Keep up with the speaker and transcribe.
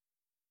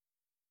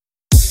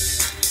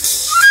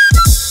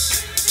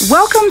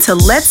Welcome to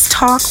Let's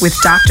Talk with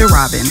Dr.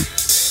 Robin.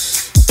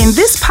 In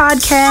this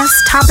podcast,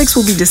 topics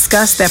will be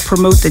discussed that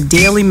promote the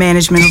daily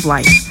management of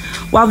life.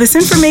 While this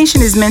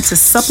information is meant to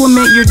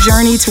supplement your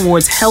journey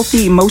towards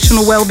healthy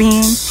emotional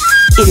well-being,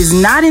 it is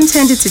not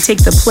intended to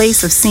take the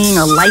place of seeing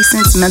a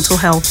licensed mental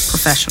health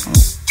professional.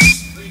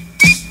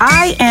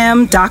 I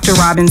am Dr.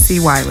 Robin C.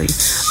 Wiley,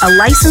 a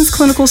licensed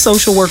clinical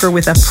social worker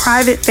with a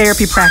private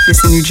therapy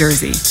practice in New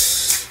Jersey.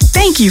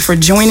 Thank you for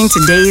joining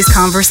today's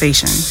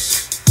conversation.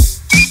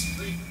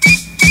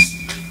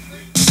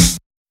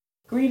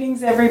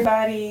 Greetings,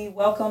 everybody.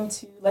 Welcome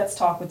to Let's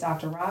Talk with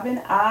Dr. Robin.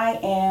 I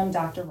am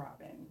Dr.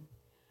 Robin.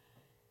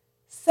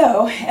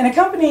 So, and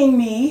accompanying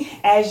me,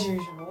 as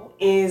usual,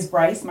 is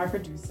Bryce, my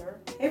producer.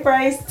 Hey,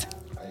 Bryce.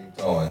 How you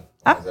doing?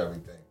 How's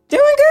everything?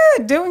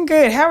 Doing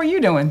good. How are you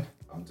doing?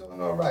 I'm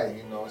doing all right.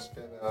 It's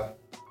been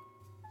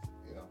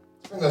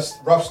a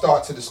rough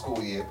start to the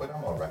school year, but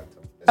I'm all right.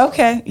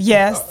 Okay.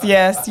 Yes.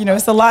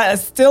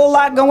 It's still a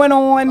lot going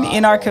on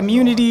in our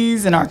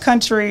communities, in our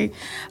country.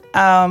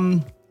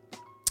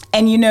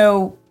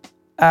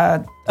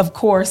 Of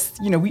course,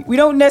 we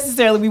don't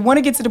necessarily, we want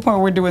to get to the point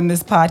where we're doing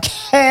this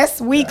podcast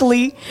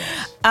weekly.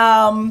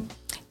 But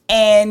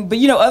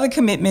other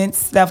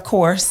commitments, that, of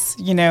course,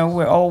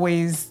 we're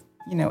always,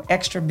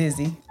 extra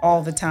busy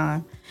all the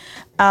time.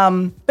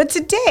 But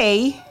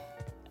today,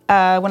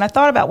 when I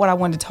thought about what I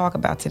wanted to talk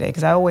about today,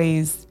 because I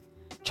always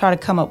try to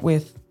come up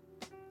with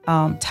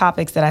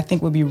topics that I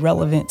think would be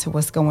relevant to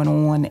what's going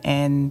on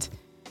and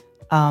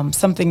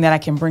something that I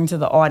can bring to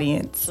the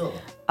audience. Sure.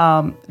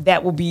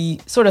 That will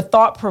be sort of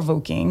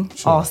thought-provoking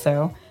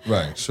also.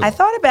 Right, sure. I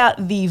thought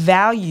about the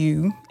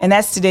value, and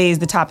that's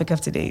the topic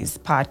of today's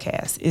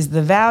podcast, is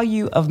the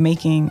value of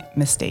making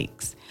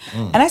mistakes.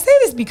 And I say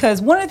this because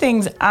one of the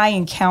things I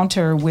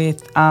encounter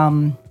with,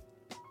 in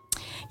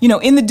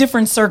the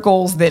different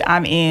circles that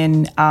I'm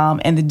in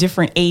and the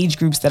different age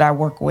groups that I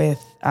work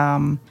with,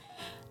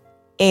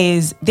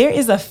 is there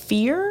is a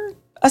fear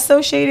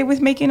associated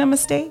with making a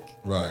mistake.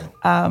 Right.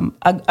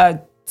 A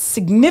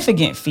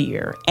significant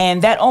fear,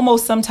 and that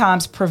almost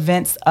sometimes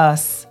prevents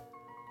us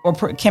or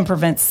can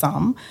prevent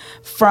some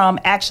from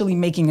actually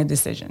making a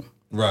decision.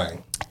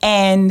 Right.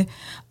 And,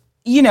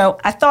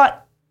 I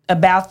thought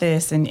about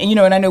this and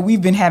I know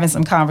we've been having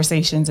some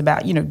conversations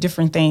about,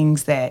 different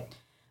things that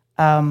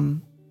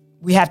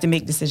we have to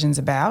make decisions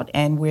about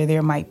and where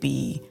there might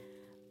be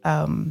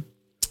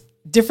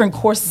different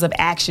courses of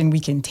action we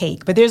can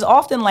take. But there's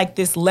often like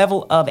this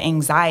level of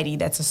anxiety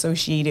that's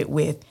associated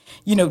with,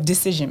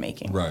 decision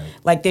making. Right.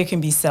 Like there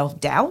can be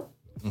self-doubt.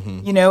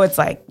 Mm-hmm. It's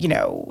like,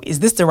 is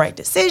this the right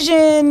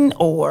decision?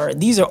 Or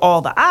these are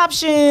all the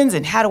options.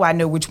 And how do I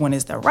know which one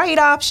is the right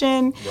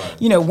option?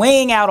 Right.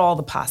 Weighing out all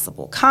the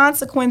possible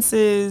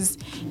consequences.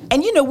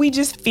 And, we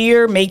just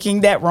fear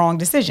making that wrong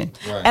decision.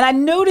 Right. And I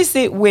notice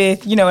it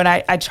with, and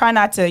I try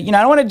not to, I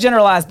don't want to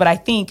generalize, but I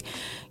think,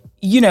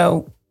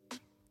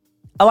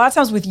 a lot of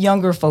times with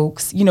younger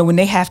folks, when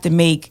they have to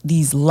make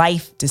these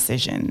life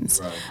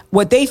decisions, right.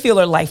 What they feel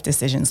are life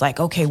decisions, like,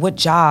 okay, what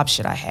job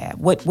should I have?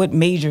 What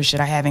major should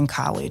I have in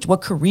college?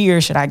 What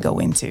career should I go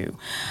into?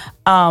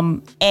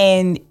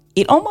 And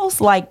it almost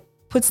like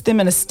puts them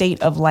in a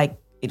state of like,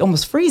 it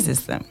almost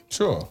freezes them.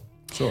 Sure.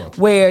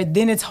 Where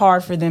then it's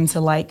hard for them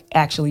to like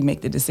actually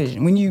make the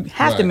decision when you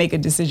have to make a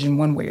decision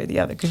one way or the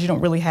other, because you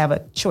don't really have a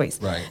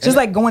choice. Right. Just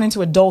like going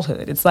into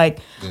adulthood. It's like,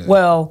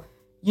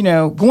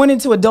 going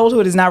into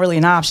adulthood is not really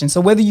an option.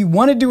 So whether you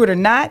want to do it or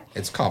not,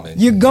 it's coming.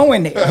 You're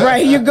going there,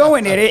 right? You're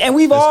going there. And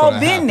we've all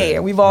been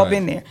there. We've all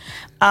been there.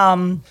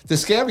 The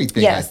scary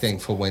thing, yes. I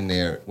think, for when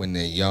they're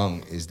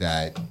young is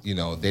that,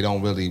 they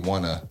don't really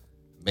want to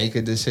make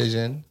a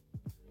decision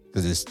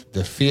because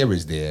the fear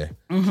is there.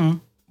 Mm-hmm.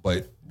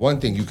 But one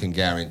thing you can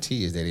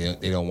guarantee is that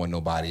they don't want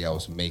nobody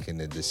else making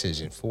the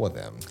decision for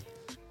them.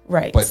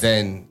 Right. But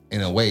then,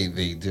 in a way,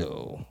 they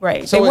do.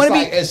 Right. So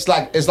it's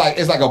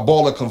like a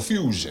ball of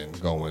confusion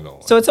going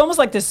on. So it's almost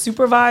like the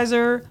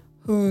supervisor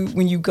who,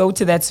 when you go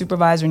to that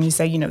supervisor and you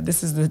say,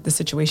 this is the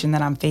situation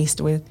that I'm faced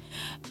with,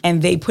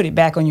 and they put it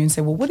back on you and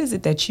say, well, what is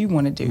it that you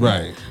want to do?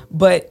 Right.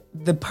 But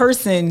the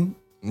person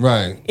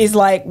right is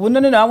like, well,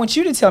 no, I want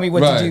you to tell me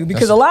what to do,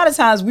 because a lot of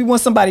times we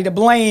want somebody to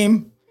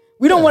blame.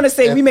 We don't want to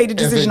say we made the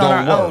decision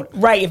on our own.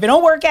 Right. If it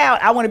don't work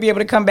out, I want to be able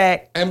to come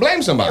back and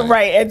blame somebody.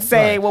 Right. And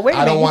say, well, wait a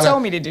minute, you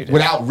told me to do this.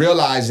 Without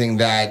realizing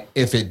that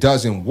if it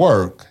doesn't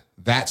work,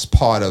 that's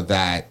part of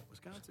that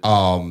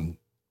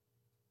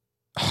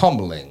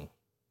humbling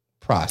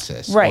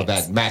process, right, or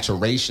that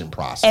maturation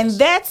process. And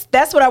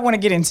that's what I want to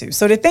get into.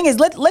 So the thing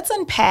is, let's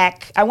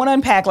unpack. I want to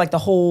unpack like the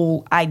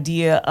whole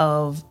idea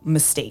of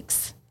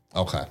mistakes.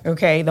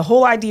 Okay. The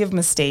whole idea of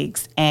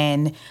mistakes.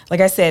 And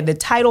like I said, the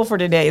title for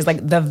today is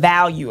like the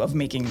value of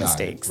making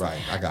mistakes. Right.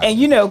 I got it.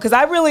 And, because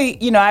I really,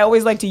 I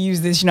always like to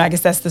use this, I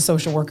guess that's the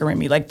social worker in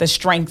me, like the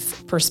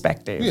strength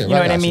perspective. Yeah, you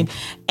know what I mean?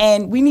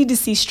 And we need to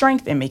see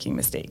strength in making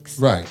mistakes.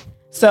 Right.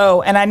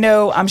 So, and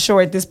I'm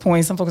sure at this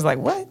point, some folks are like,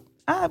 what?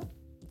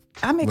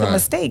 I make a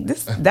mistake.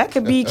 That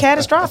could be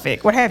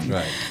catastrophic, what have you.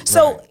 Right.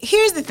 So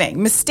here's the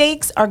thing.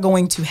 Mistakes are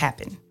going to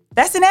happen.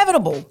 That's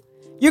inevitable.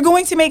 You're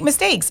going to make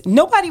mistakes.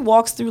 Nobody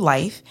walks through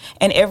life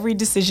and every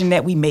decision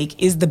that we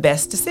make is the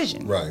best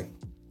decision. Right.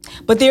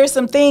 But there are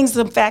some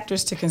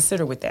factors to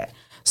consider with that.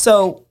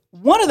 So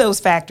one of those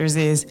factors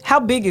is how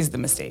big is the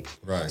mistake?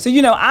 Right. So,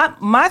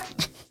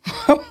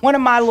 one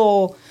of my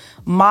little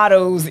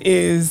mottos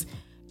is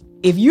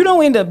if you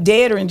don't end up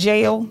dead or in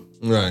jail,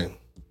 right,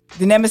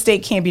 then that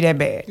mistake can't be that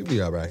bad. You'll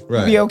be all right. Right.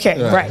 You'll be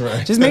okay.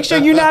 Right. Just make sure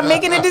you're not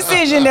making a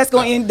decision that's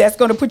going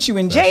to put you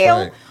in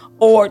jail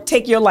or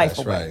take your life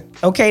away.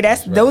 Right. Okay,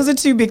 those are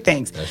two big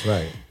things. That's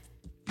right.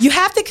 You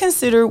have to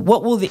consider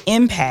what will the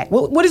impact,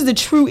 what is the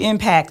true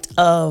impact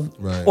of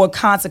or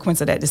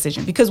consequence of that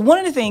decision? Because one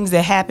of the things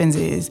that happens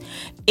is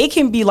it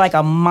can be like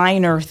a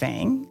minor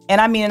thing. And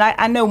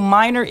I know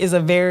minor is a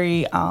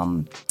very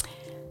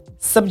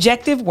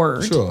subjective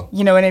word. Sure.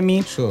 You know what I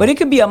mean? Sure. But it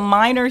could be a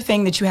minor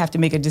thing that you have to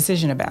make a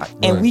decision about.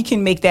 And we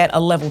can make that a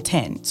level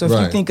 10. So if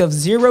you think of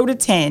 0 to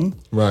 10,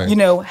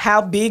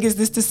 how big is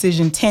this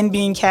decision? 10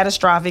 being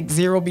catastrophic,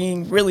 0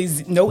 being really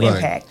no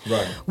impact.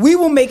 Right. We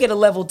will make it a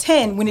level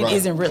 10 when it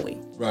isn't really.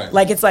 Right.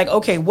 Like it's like,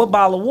 okay, what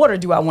bottle of water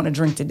do I want to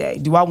drink today?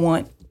 Do I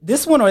want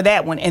this one or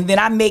that one? And then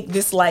I make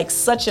this like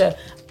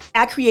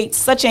I create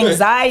such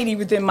anxiety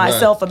within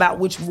myself about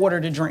which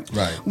water to drink.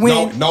 Right.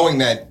 Knowing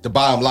that the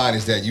bottom line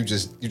is that you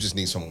just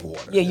need some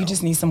water. Yeah, you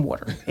just need some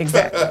water.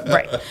 Exactly.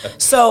 Right.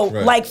 So,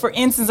 like for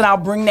instance, and I'll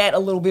bring that a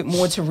little bit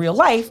more to real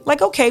life.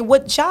 Like, okay,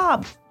 what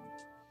job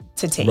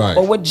to take,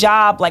 or what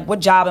job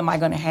am I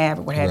going to have,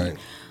 or what have you.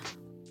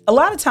 A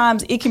lot of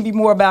times, it can be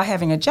more about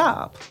having a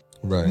job.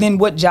 Than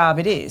what job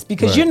it is,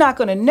 because you're not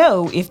going to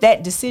know if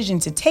that decision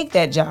to take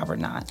that job or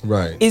not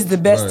is the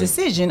best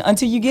decision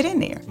until you get in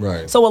there.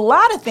 Right. So a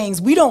lot of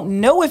things we don't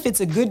know if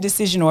it's a good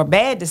decision or a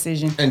bad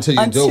decision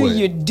until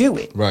you do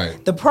it.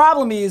 Right. The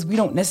problem is we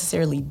don't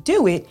necessarily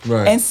do it,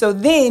 right. And so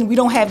then we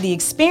don't have the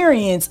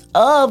experience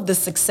of the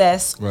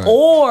success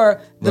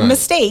or the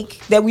mistake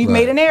that we've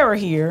made an error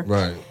here.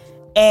 Right.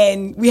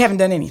 And we haven't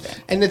done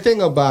anything. And the thing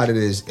about it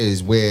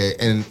is where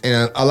and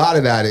a lot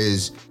of that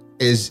is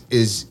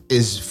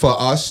for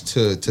us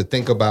to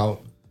think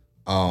about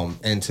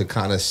and to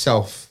kind of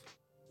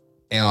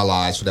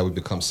self-analyze so that we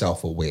become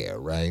self-aware,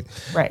 right?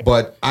 Right.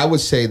 But I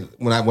would say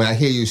when I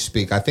hear you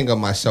speak, I think of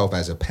myself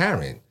as a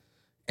parent.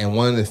 And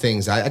one of the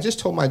things, I just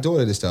told my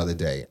daughter this the other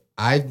day,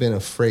 I've been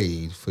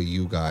afraid for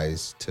you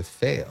guys to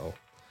fail.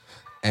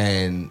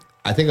 And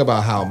I think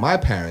about how my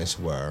parents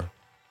were.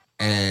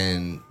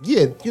 And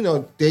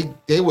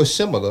they were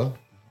similar.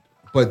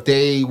 But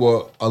they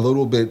were a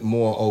little bit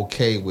more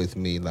okay with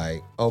me.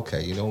 Like,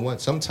 okay, you know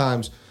what?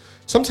 Sometimes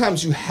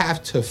you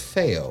have to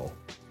fail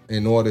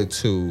in order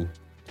to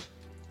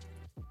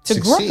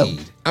succeed.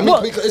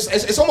 Grow. Because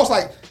it's almost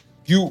like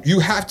you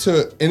have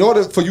to. In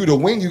order for you to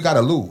win, you got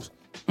to lose.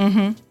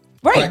 Mm-hmm.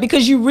 Right,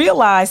 because you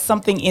realize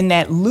something in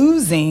that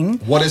losing.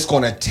 What it's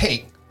going to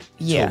take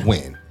to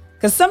win.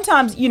 Because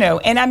sometimes,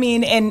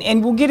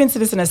 and we'll get into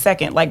this in a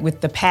second, like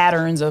with the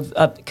patterns of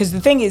because the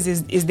thing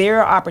is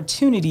there are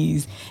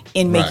opportunities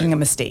in making a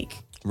mistake.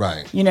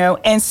 Right.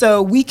 And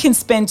so we can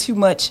spend too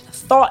much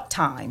thought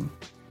time.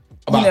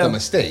 About the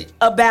mistake.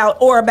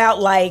 About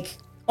like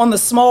on the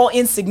small,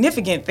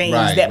 insignificant things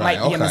that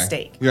might be a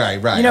mistake. Right.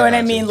 You know what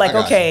I mean? Like,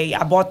 okay,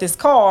 I bought this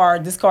car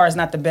is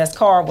not the best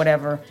car,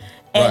 whatever.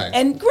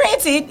 And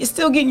granted, it's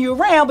still getting you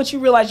around, but you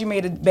realize you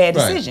made a bad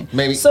decision.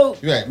 Maybe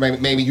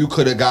maybe you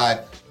could have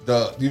got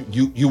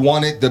you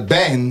wanted the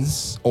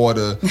Benz or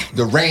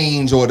the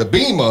Range or the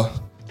Beamer,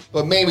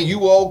 but maybe you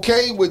were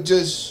okay with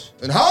just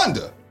a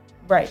Honda.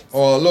 Right.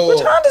 Or a little, which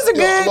Hondas are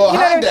good. Little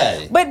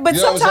Hyundai. But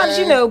sometimes,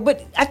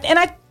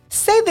 I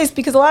say this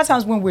because a lot of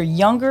times when we're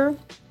younger,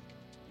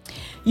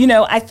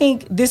 I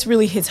think this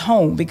really hits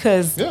home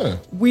because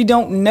we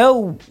don't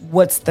know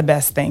what's the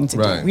best thing to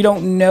do. We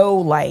don't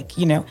know,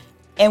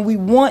 and we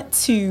want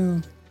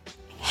to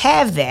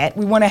have that.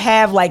 We want to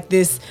have like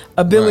this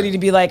ability to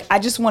be like, I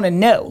just want to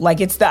know.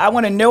 Like I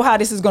want to know how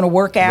this is going to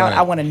work out.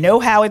 I want to know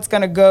how it's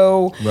going to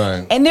go.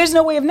 Right. And there's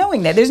no way of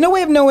knowing that. There's no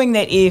way of knowing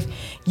that if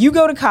you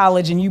go to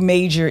college and you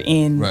major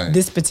in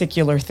this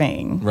particular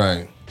thing.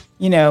 Right.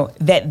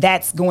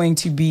 That's going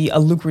to be a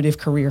lucrative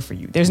career for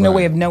you. There's no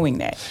way of knowing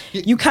that.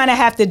 You kind of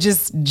have to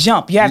just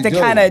jump. You have to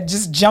kind of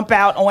just jump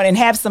out on and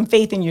have some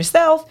faith in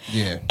yourself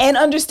and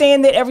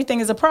understand that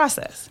everything is a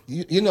process.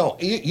 You know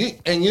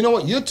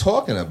what you're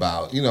talking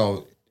about,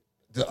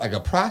 like a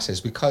process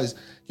because,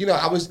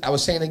 I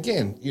was saying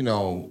again,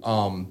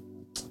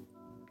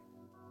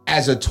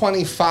 as a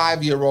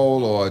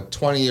 25-year-old or a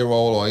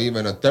 20-year-old or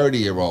even a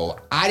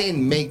 30-year-old, I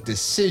didn't make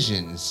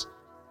decisions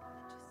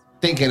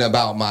thinking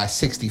about my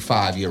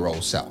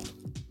 65-year-old self.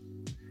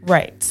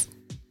 Right.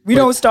 We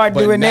don't start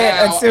doing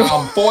that until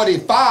I'm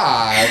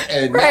 45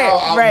 and now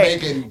I'm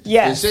making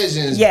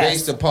decisions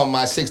based upon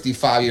my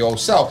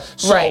 65-year-old self.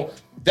 So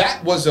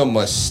that was a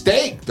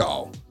mistake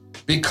though,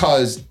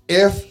 because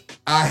if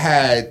I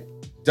had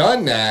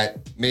done that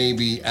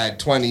maybe at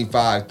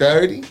 25,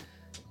 30,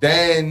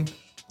 then,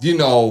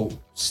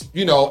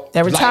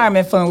 that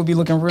retirement fund would be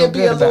looking real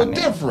good. It'd be a little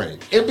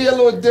different. It'd be a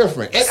little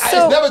different. And it's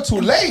never too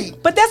late.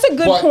 But that's a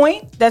good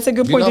point. That's a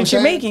good point that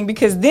you're making,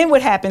 because then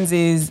what happens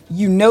is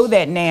you know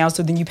that now,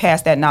 so then you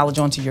pass that knowledge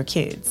on to your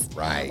kids.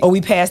 Right. Or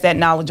we pass that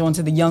knowledge on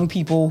to the young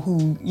people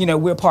who,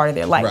 we're part of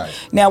their life.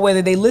 Right. Now,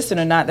 whether they listen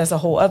or not, that's a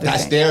whole other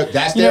thing.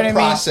 That's their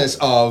process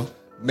of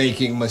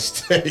making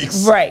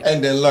mistakes, right,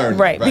 and then learn,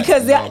 right?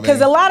 Because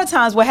a lot of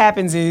times what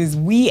happens is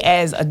we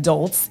as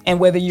adults, and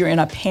whether you're in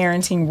a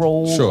parenting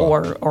role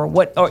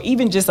or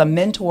even just a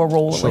mentor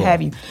role or what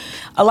have you,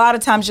 a lot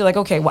of times you're like,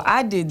 okay, well,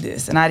 I did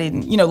this and I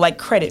didn't, like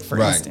credit, for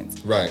instance.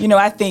 Right.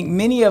 I think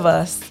many of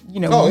us,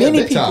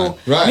 many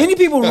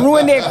people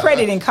ruin their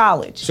credit in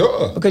college.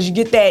 Sure. Because you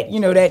get that,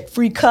 that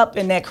free cup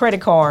and that credit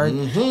card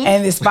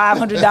and this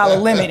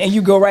 $500 limit, and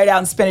you go right out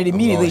and spend it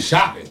immediately.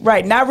 Shopping.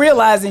 Right. Not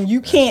realizing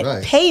you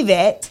can't pay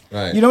that.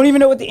 Right. You don't even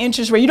know what the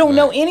interest rate. You don't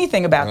know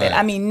anything about that.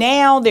 I mean,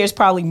 now there's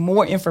probably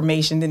more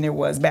information than there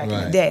was back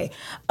in the day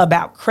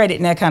about credit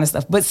and that kind of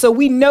stuff. But so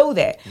we know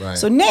that. Right.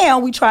 So now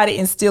we try to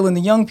instill in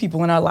the young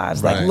people in our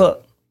lives, like,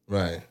 look,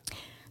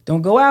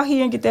 don't go out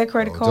here and get that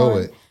credit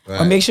card.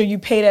 Or make sure you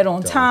pay that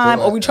on time.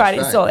 Or we try to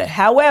install it.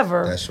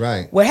 However,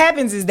 what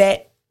happens is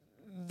that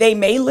they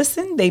may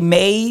listen. They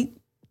may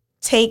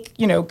take,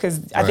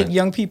 because I think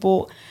young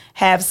people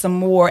have some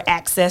more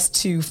access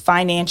to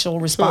financial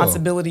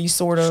responsibility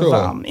sort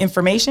of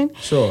information.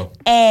 Sure.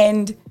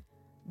 And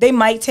they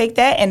might take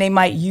that and they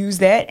might use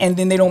that, and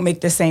then they don't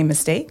make the same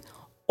mistake.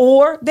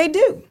 Or they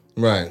do.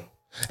 Right.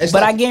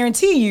 But I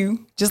guarantee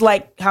you, just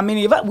like how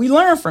many of us, we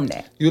learn from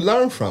that. You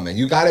learn from it.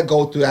 You got to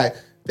go through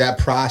that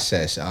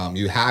process.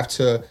 You have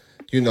to,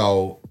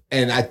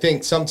 and I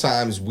think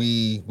sometimes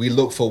we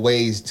look for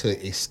ways to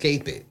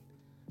escape it.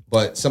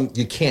 But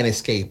you can't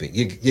escape it.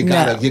 You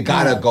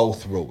gotta go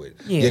through it.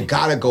 Yeah. You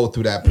gotta go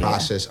through that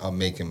process of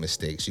making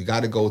mistakes. You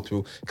gotta go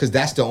through, because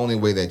that's the only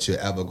way that you're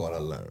ever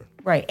gonna learn.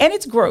 Right, and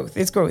it's growth.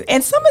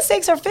 And some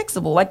mistakes are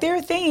fixable. Like there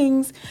are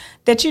things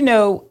that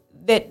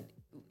that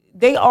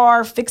they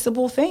are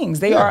fixable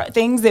things. They are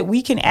things that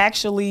we can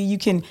actually you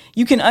can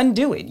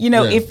undo it.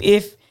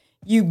 If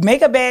you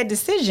make a bad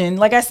decision,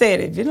 like I said,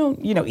 if you don't,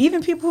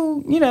 even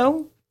people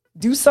who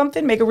do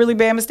something, make a really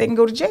bad mistake and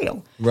go to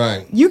jail.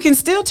 Right. You can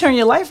still turn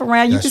your life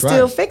around. You can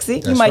still fix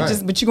it. You might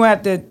but you're gonna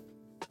have to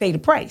pay the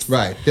price.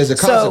 Right. There's a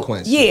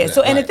consequence.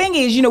 So and the thing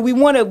is, we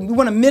want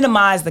to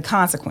minimize the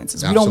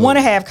consequences. Absolutely. We don't want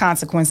to have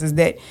consequences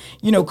that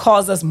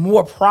cause us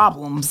more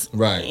problems.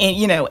 Right.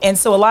 And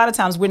so a lot of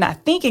times we're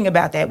not thinking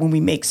about that when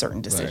we make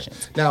certain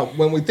decisions. Right. Now,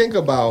 when we think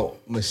about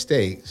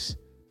mistakes,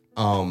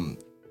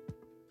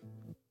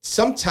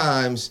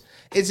 sometimes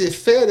is it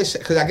fair to say?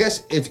 Because I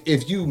guess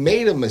if you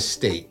made a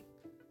mistake,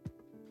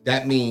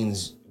 that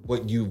means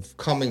what you've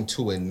coming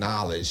to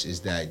acknowledge is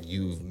that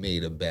you've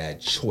made a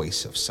bad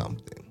choice of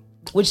something.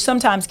 Which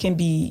sometimes can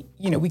be,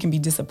 we can be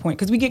disappointed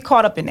because we get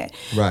caught up in that.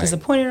 Right.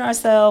 Disappointed in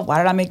ourselves. Why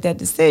did I make that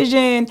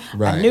decision?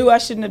 Right. I knew I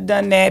shouldn't have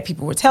done that.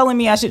 People were telling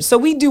me I should. So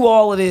we do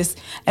all of this.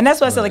 And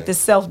that's why I said like the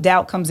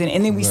self-doubt comes in.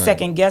 And then we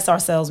second guess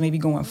ourselves maybe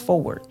going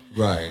forward.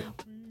 Right.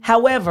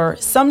 However,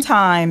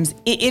 sometimes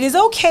it is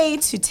okay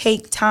to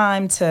take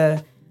time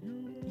to,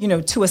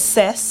 to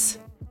assess.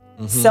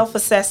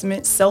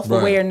 Self-assessment,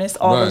 self-awareness,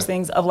 all those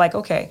things of like,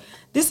 okay,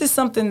 this is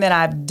something that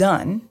I've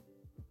done,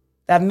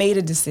 I've made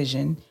a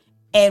decision,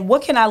 and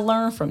what can I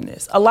learn from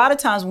this? A lot of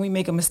times when we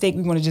make a mistake,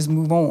 we want to just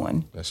move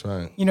on. That's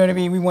right. You know what I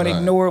mean? We want to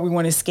ignore it, we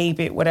want to escape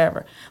it,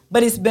 whatever.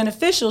 But it's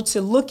beneficial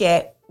to look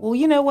at, well,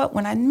 you know what?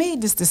 When I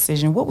made this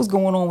decision, what was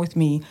going on with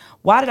me?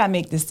 Why did I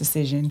make this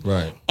decision?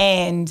 Right.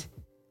 And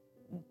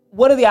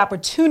what are the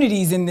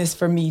opportunities in this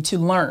for me to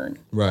learn?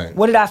 Right.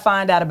 What did I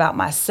find out about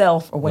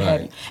myself or what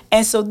have you?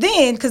 And so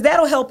then, because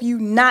that'll help you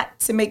not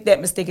to make that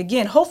mistake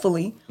again,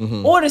 hopefully,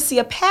 or to see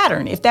a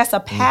pattern, if that's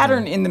a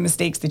pattern in the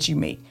mistakes that you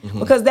make,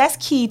 because that's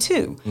key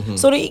too.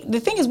 So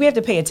the thing is, we have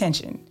to pay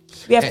attention.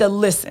 We have to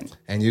listen.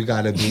 And you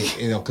got to be,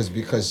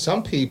 because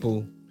some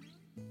people,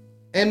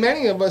 and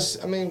many of us,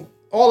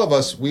 all of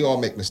us, we all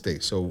make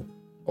mistakes. So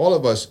all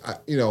of us,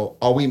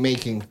 are we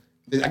making,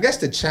 I guess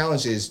the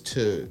challenge is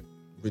to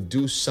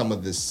reduce some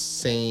of the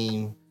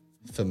same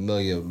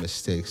familiar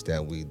mistakes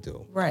that we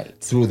do. Right.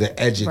 Through the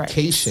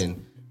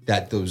education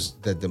that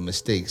the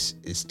mistakes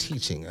is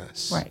teaching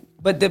us. Right.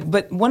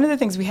 But one of the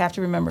things we have to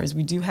remember is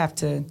we do have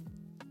to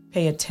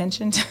pay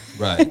attention to.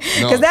 Right.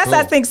 Because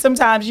I think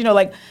sometimes,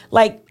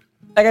 like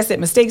I said,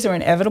 mistakes are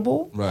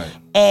inevitable. Right.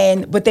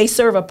 But they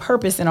serve a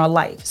purpose in our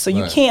life. So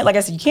you can't, like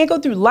I said, you can't go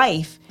through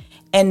life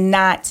and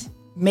not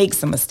make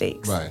some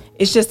mistakes. Right.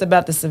 It's just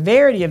about the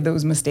severity of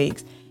those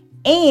mistakes.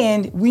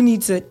 And we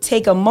need to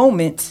take a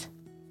moment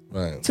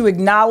to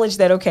acknowledge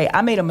that, okay,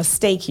 I made a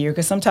mistake here,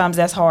 because sometimes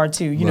that's hard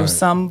too.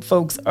 Some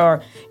folks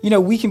are,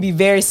 we can be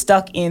very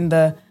stuck in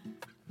the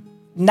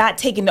not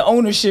taking the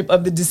ownership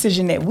of the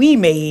decision that we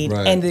made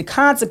and the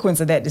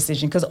consequence of that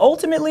decision. Because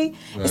ultimately,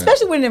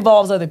 especially when it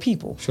involves other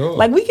people,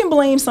 like we can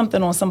blame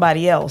something on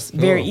somebody else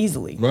very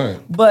easily. Right.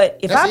 But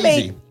if that's I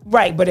made, easy.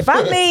 Right. But if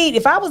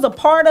I was a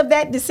part of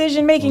that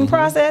decision making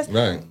process,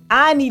 Right.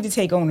 I need to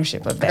take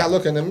ownership of that. I gotta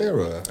look in the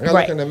mirror. I gotta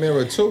Right. look in the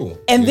mirror too.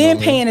 And You then know what I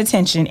mean? paying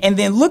attention and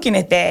then looking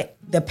at that,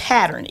 the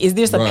pattern. Is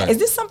this Right. is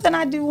this something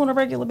I do on a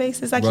regular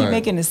basis? I keep Right.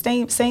 making the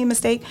same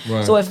mistake.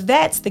 Right. So if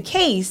that's the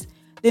case,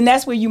 then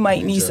that's where you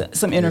might need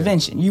some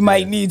intervention. You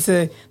might need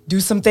to do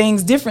some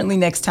things differently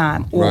next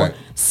time or Right.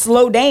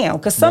 slow down.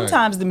 Because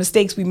sometimes the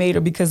mistakes we made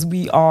are because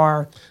we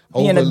are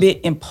being a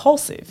bit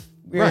impulsive.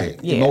 Right.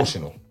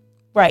 Emotional.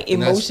 Right.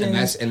 And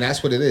Emotions.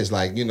 that's what it is.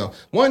 Like, you know,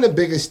 one of the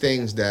biggest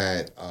things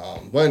that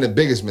one of the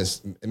biggest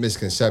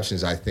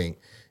misconceptions I think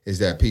is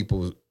that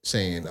people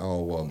saying, "Oh,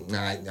 well,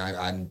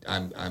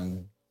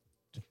 I'm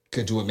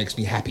could do what makes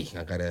me happy.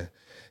 I gotta,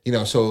 you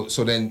know." So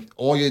then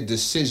all your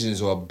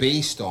decisions are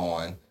based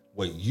on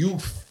what you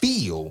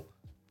feel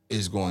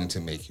is going to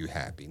make you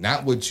happy,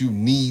 not what you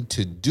need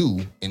to do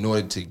in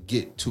order to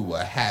get to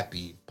a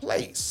happy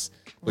place.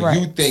 But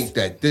you think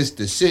that this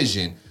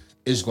decision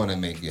is going to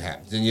make you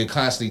happy. Then you're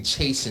constantly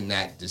chasing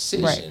that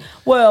decision. Right.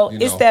 Well, you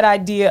it's know? that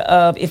idea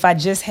of if I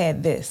just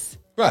had this.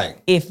 Right.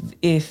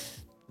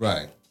 If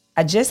Right.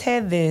 I just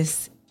had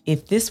this,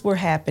 if this were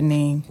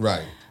happening.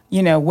 Right.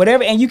 You know,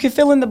 whatever, and you can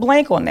fill in the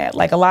blank on that.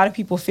 Like a lot of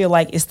people feel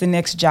like it's the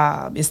next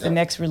job, it's the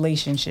next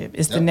relationship,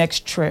 it's the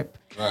next trip.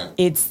 Right.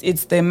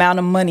 It's the amount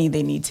of money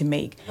they need to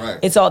make. Right.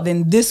 It's all,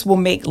 then this will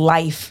make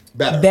life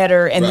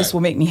better and this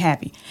will make me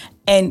happy.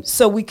 And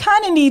so we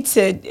kind of need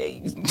to,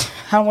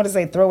 I don't want to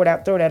say throw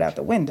that out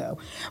the window,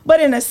 but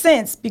in a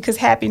sense, because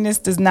happiness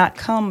does not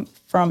come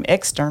from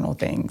external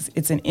things.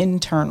 It's an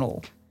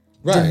internal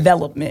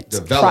development.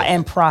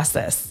 And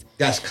process.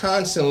 That's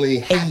constantly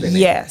happening.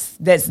 Yes,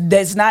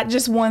 that's not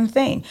just one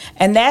thing.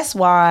 And that's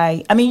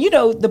why, I mean, you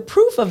know, the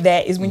proof of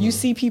that is when you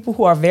see people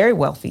who are very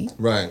wealthy.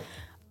 Right.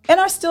 And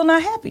are still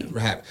not happy.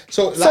 Right.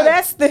 So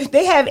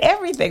they have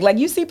everything. Like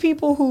you see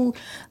people who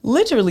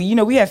literally, you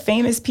know, we have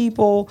famous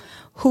people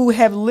who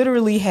have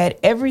literally had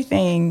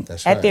everything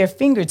at their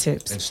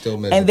fingertips. And still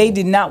miserable. And they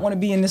did not want to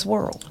be in this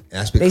world.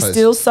 That's because they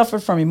still suffer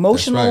from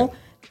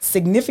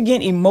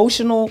significant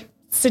emotional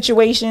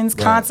situations,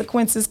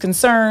 consequences,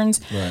 concerns,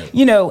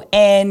 you know,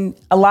 and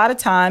a lot of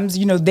times,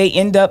 you know, they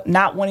end up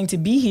not wanting to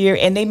be here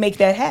and they make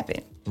that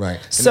happen. Right.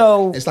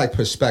 So it's like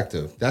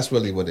perspective. That's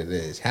really what it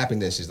is.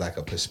 Happiness is like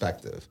a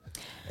perspective.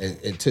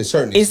 And to a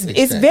certain extent.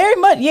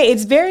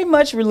 It's very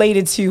much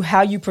related to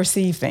how you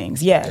perceive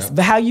things. Yes.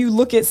 But how you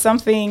look at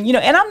something, you know,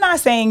 and I'm not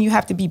saying you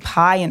have to be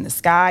pie in the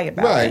sky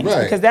about things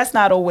because that's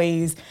not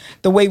always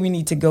the way we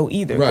need to go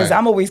either. Because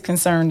I'm always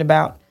concerned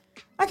about,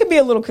 I could be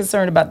a little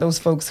concerned about those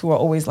folks who are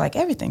always like,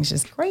 everything's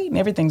just great and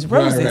everything's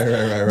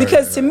roses.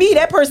 Because to me,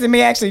 that person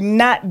may actually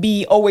not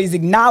be always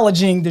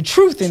acknowledging the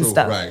truth and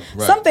stuff.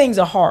 Some things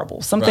are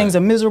horrible. Some things are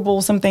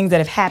miserable. Some things that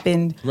have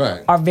happened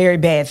are very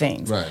bad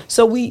things.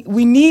 So we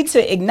need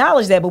to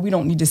acknowledge that, but we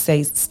don't need to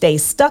stay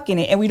stuck in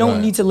it. And we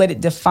don't need to let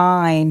it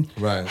define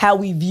how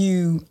we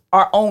view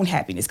our own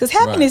happiness. Because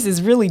happiness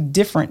is really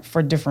different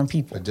for different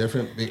people.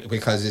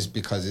 Because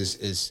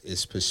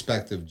it's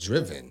perspective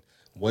driven.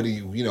 What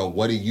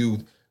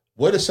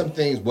are some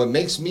things, what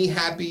makes me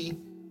happy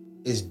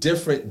is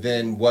different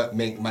than what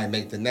might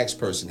make the next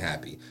person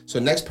happy. So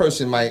next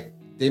person might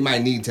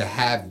need to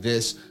have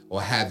this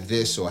or have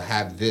this or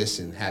have this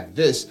and have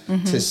this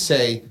to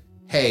say,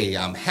 hey,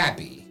 I'm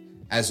happy.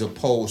 As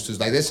opposed to,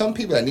 like, there's some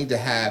people that need to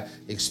have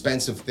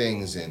expensive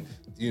things and,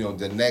 you know,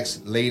 the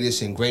next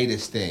latest and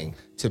greatest thing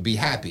to be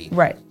happy.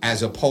 Right.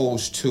 As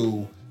opposed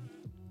to,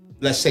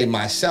 let's say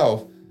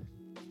myself,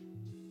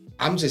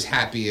 I'm just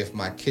happy if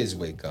my kids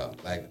wake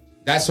up. Like,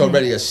 that's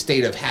already a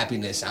state of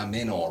happiness I'm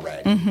in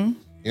already. You know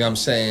what I'm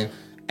saying?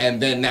 And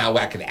then now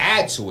I can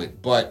add to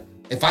it. But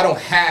if I don't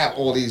have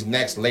all these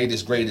next,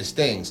 latest, greatest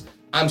things,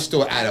 I'm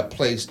still at a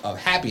place of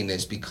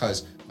happiness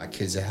because my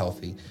kids are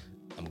healthy.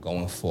 I'm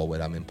going forward.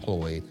 I'm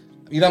employed.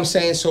 You know what I'm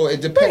saying? So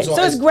it depends on.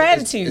 So it's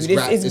gratitude.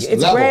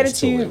 It's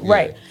gratitude, it,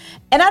 right?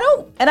 And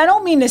I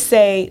don't mean to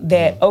say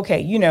that, okay,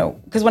 you know,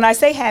 because when I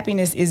say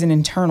happiness is an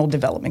internal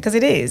development, because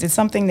it is. It's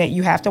something that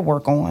you have to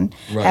work on.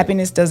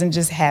 Happiness doesn't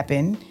just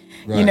happen.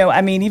 You know,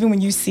 I mean, even when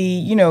you see,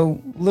 you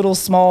know, little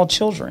small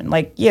children,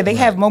 like, they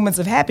have moments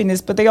of happiness,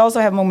 but they also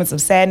have moments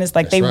of sadness.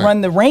 Like they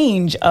run the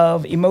range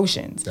of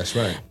emotions. That's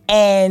right.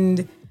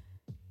 And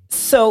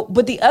so,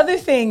 but the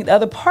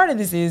other part of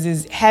this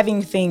is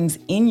having things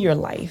in your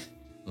life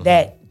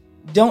that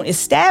don't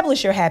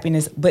establish your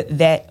happiness, but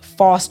that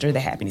foster the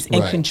happiness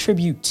and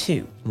contribute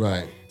to.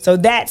 Right. So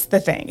that's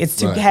the thing. It's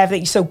to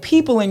have so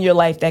people in your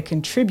life that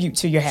contribute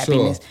to your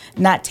happiness,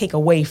 not take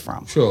away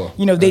from.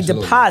 You know, they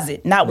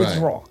deposit, not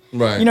withdraw. You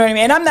know what I mean?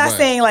 And I'm not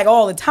saying like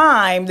all the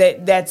time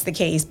that's the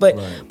case,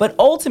 but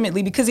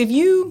ultimately, because if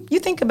you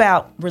think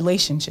about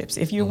relationships,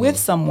 if you're with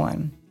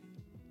someone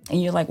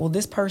and you're like, well,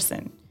 this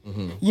person,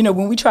 you know,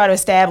 when we try to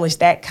establish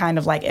that kind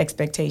of like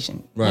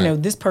expectation, you know,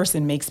 this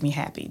person makes me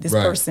happy. This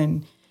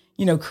person,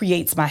 you know,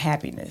 creates my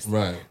happiness.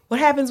 What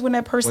happens when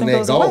that person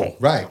goes away?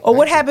 Or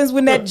what happens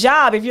when that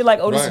job, if you're like,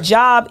 oh, this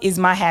job is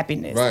my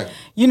happiness.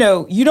 You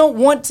know, you don't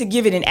want to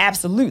give it an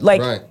absolute,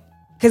 like,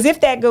 Because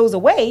if that goes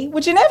away,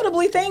 which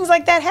inevitably things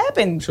like that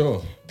happen.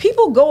 Sure.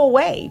 People go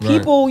away. Right.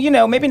 People,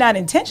 maybe not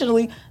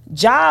intentionally,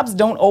 jobs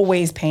don't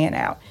always pan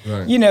out.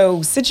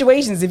 Right.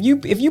 Situations, if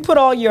you put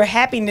all your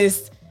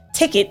happiness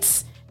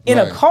tickets in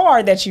a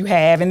car that you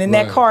have, and then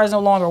that car is no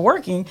longer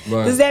working,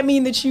 does that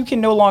mean that you can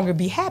no longer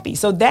be happy?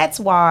 So that's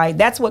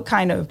what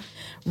kind of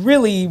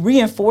really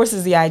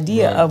reinforces the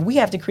idea of we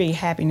have to create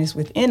happiness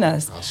within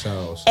us.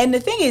 Ourselves. And the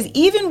thing is,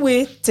 even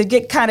to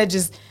get kind of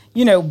just,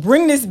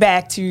 bring this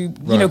back to,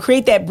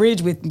 create that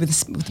bridge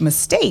with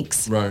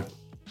mistakes. Right.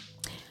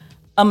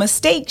 A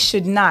mistake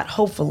should not,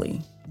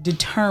 hopefully,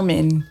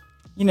 determine,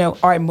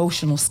 our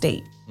emotional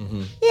state.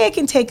 Mm-hmm. Yeah, it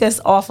can take us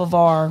off of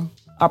our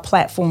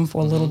platform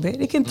for a little bit.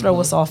 It can throw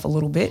us off a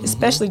little bit,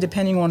 especially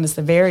depending on the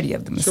severity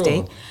of the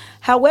mistake. Sure.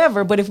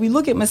 However, but if we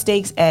look at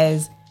mistakes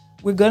as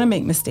we're going to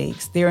make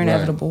mistakes, they're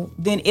inevitable,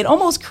 then it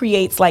almost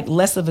creates like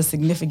less of a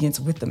significance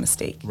with the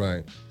mistake.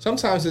 Right.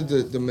 Sometimes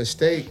the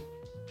mistake,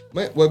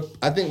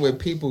 I think where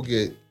people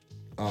get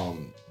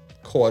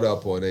caught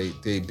up or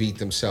they beat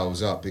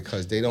themselves up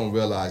because they don't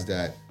realize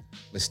that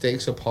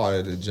mistakes are part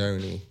of the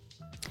journey.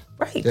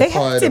 Right, They're they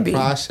part have to of the be.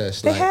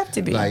 process. They have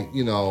to be. I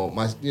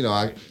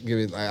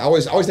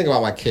always think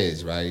about my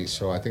kids, right?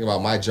 So I think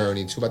about my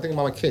journey too. But I think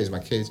about my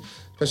kids,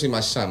 especially my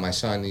son. My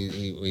son,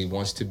 he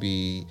wants to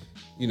be,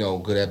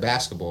 good at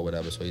basketball or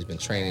whatever. So he's been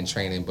training,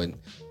 but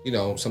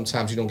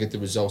sometimes you don't get the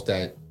results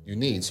that you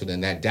need. So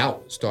then that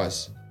doubt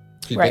starts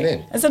creeping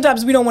in. And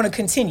sometimes we don't want to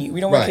continue. We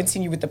don't want to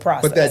continue with the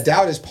process. But that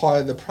doubt is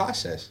part of the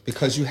process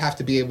because you have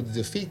to be able to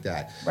defeat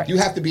that. Right. You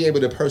have to be able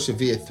to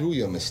persevere through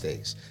your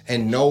mistakes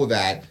and know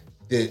that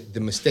the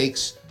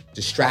mistakes,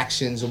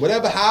 distractions, or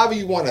whatever, however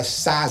you want to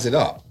size it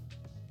up,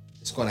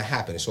 it's going to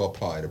happen. It's all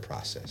part of the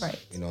process. Right.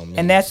 You know what I mean?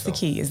 And that's the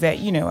key is that,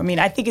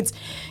 I think it's,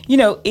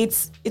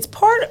 it's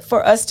part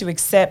for us to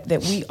accept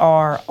that we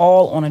are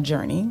all on a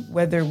journey,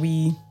 whether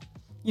we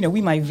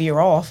might veer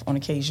off on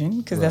occasion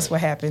because that's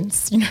what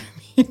happens. You know what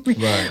I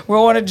mean? We're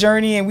on a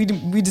journey and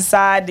we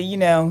decide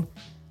that,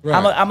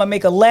 I'm gonna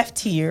make a left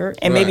here,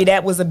 and maybe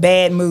that was a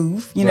bad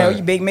move. You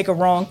make a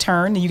wrong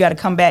turn, and you got to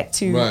come back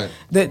to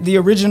the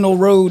original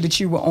road that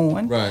you were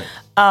on. Right.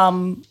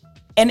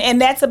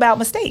 And that's about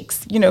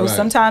mistakes.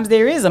 Sometimes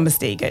there is a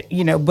mistake.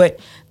 But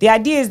the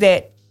idea is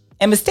that,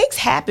 and mistakes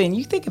happen.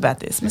 You think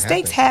about this.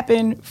 Mistakes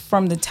happen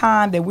from the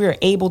time that we're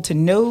able to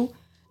know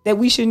that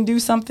we shouldn't do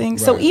something. Right.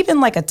 So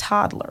even like a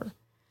toddler.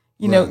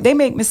 They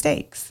make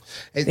mistakes.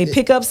 They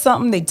pick up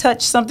something, they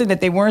touch something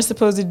that they weren't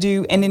supposed to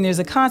do, and then there's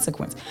a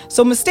consequence.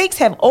 So mistakes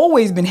have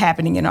always been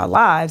happening in our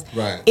lives.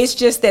 Right. It's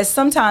just that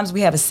sometimes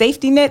we have a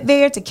safety net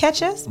there to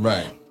catch us.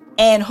 Right.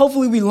 And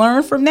hopefully we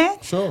learn from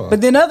that. Sure. But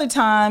then other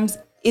times,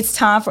 it's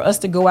time for us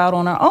to go out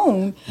on our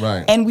own.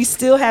 Right. And we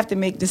still have to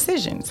make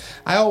decisions.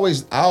 I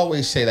always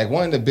say, like,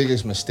 one of the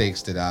biggest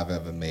mistakes that I've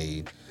ever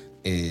made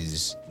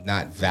is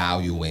not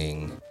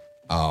valuing,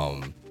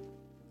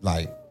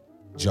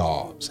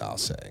 jobs, I'll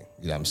say.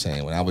 You know what I'm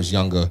saying? When I was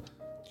younger,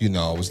 it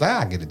was like,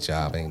 I get a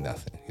job, ain't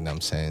nothing. You know what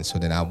I'm saying? So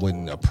then I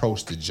wouldn't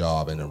approach the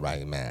job in the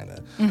right manner.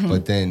 Mm-hmm.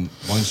 But then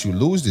once you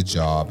lose the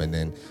job and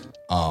then,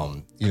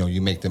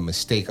 you make the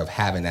mistake of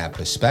having that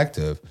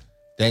perspective,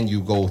 then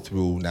you go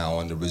through now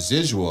on the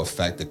residual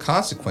effect. The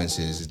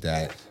consequences is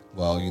that,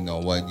 well, you know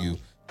what, you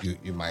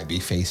might be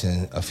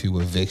facing a few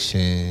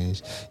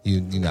evictions.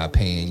 You're not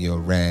paying your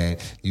rent.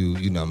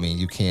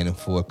 You can't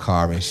afford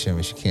car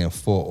insurance. You can't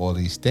afford all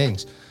these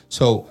things.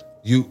 So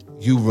you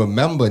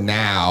remember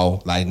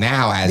now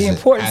as the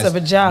importance of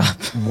a job.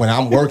 When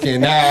I'm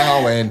working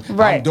now and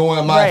I'm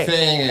doing my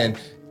thing,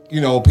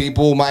 and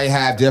people might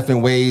have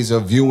different ways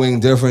of viewing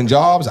different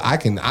jobs.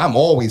 I'm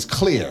always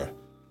clear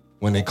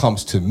when it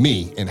comes to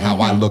me and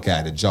how I look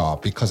at a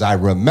job because I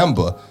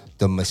remember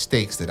the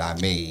mistakes that I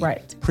made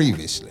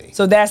previously.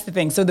 So that's the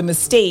thing. So the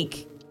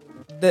mistake,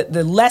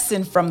 the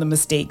lesson from the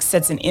mistake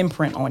sets an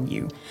imprint on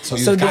you. So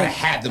you gotta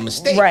have the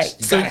mistakes. Right.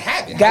 You gotta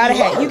have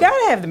it. You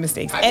gotta have the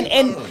mistakes.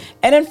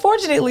 And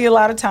unfortunately, a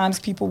lot of times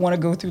people want to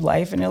go through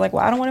life and they're like,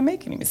 well, I don't want to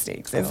make any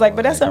mistakes. It's like,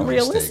 but that's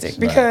unrealistic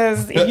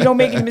because if you don't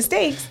make any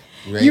mistakes,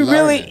 you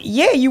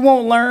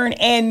won't learn,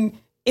 and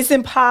it's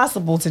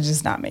impossible to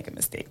just not make a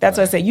mistake. That's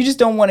what I say. You just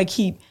don't want to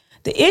keep.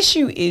 The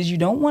issue is you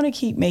don't want to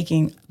keep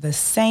making the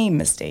same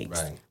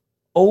mistakes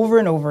over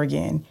and over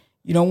again.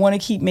 You don't want to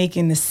keep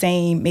making the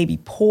same, maybe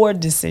poor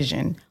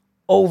decision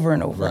over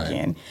and over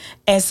again.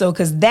 And so,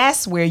 because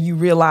that's where you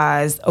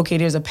realize, okay,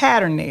 there's a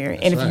pattern there.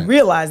 And if you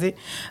realize it,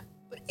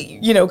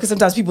 because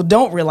sometimes people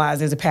don't realize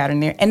there's a pattern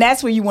there. And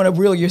that's where you want to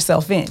reel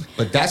yourself in.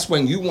 But that's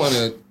when you want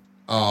to,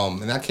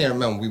 and I can't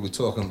remember, we were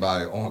talking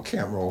about it on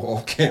camera or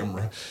off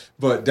camera,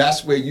 but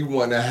that's where you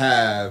want to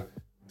have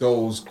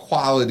those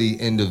quality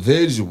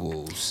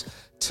individuals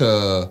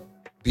to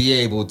be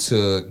able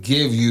to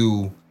give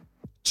you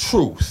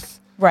truth.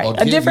 Right,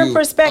 a different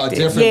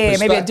perspective.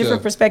 Maybe a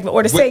different perspective.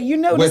 Or to say,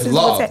 this is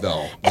love, what's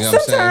though. And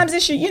sometimes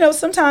it should,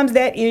 sometimes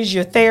that is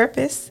your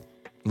therapist.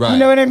 Right. You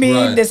know what I mean?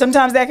 Right. That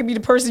sometimes that could be the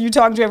person you're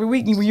talking to every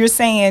week. You're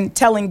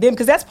telling them,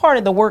 because that's part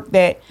of the work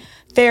that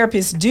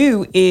therapists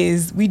do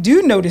is we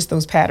do notice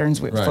those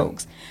patterns with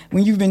folks.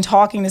 When you've been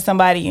talking to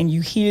somebody and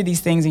you hear these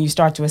things and you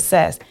start to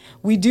assess,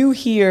 we do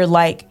hear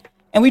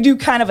and we do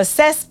kind of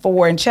assess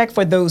for and check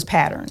for those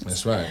patterns.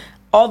 That's right.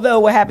 Although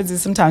what happens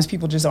is sometimes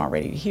people just aren't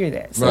ready to hear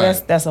that. So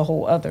that's a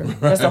whole other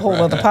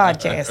other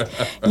podcast.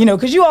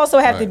 Because you also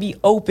have to be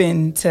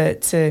open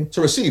to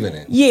receiving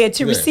it. Yeah,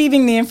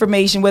 receiving the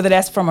information, whether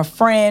that's from a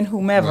friend,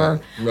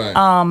 whomever. Right.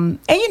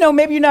 And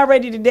maybe you're not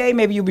ready today,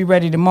 maybe you'll be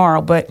ready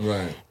tomorrow. But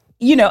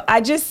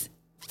I just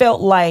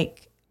felt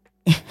like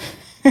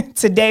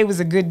today was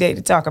a good day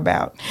to talk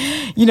about.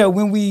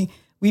 When we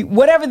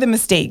whatever the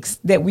mistakes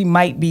that we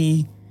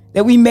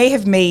may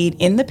have made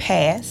in the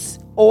past,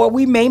 or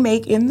we may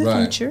make in the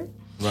future.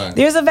 Right.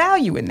 There's a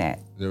value in that.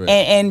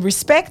 And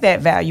respect that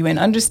value and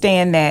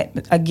understand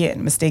that,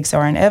 again, mistakes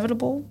are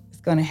inevitable.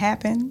 It's going to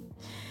happen.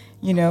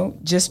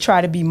 Just try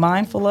to be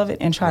mindful of it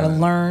and try to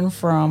learn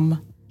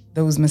from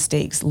those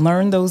mistakes.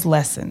 Learn those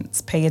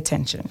lessons. Pay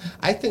attention.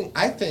 I think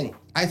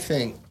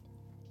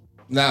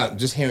now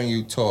just hearing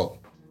you talk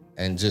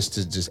and just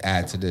to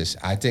add to this,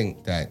 I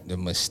think that the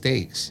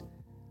mistakes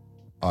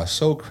are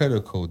so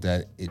critical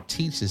that it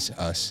teaches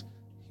us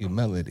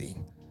humility.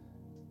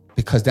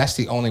 Because that's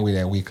the only way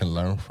that we can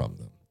learn from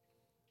them,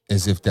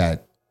 is if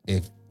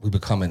we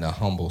become in a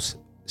humble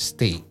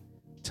state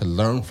to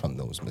learn from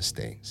those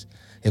mistakes.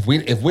 If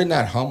we're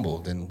not humble,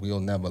 then we'll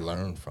never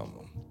learn from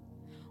them.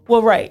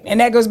 Well, right,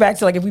 and that goes back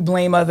to if we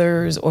blame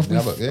others, or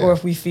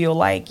if we feel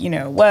like we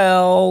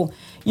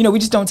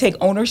just don't take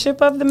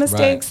ownership of the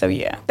mistakes.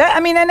 Right. So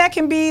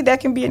that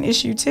can be an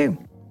issue too.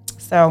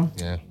 So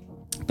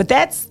but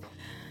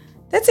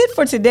that's it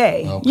for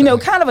today. Okay.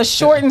 Kind of a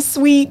short and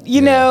sweet,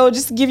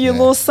 just to give you a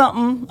little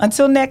something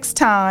until next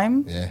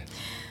time. Yeah.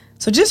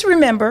 So just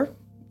remember,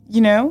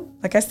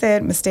 like I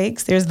said,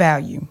 mistakes, there's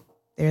value.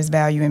 There's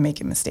value in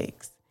making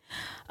mistakes.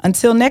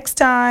 Until next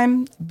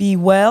time, be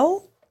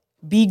well,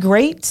 be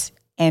great,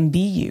 and be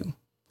you.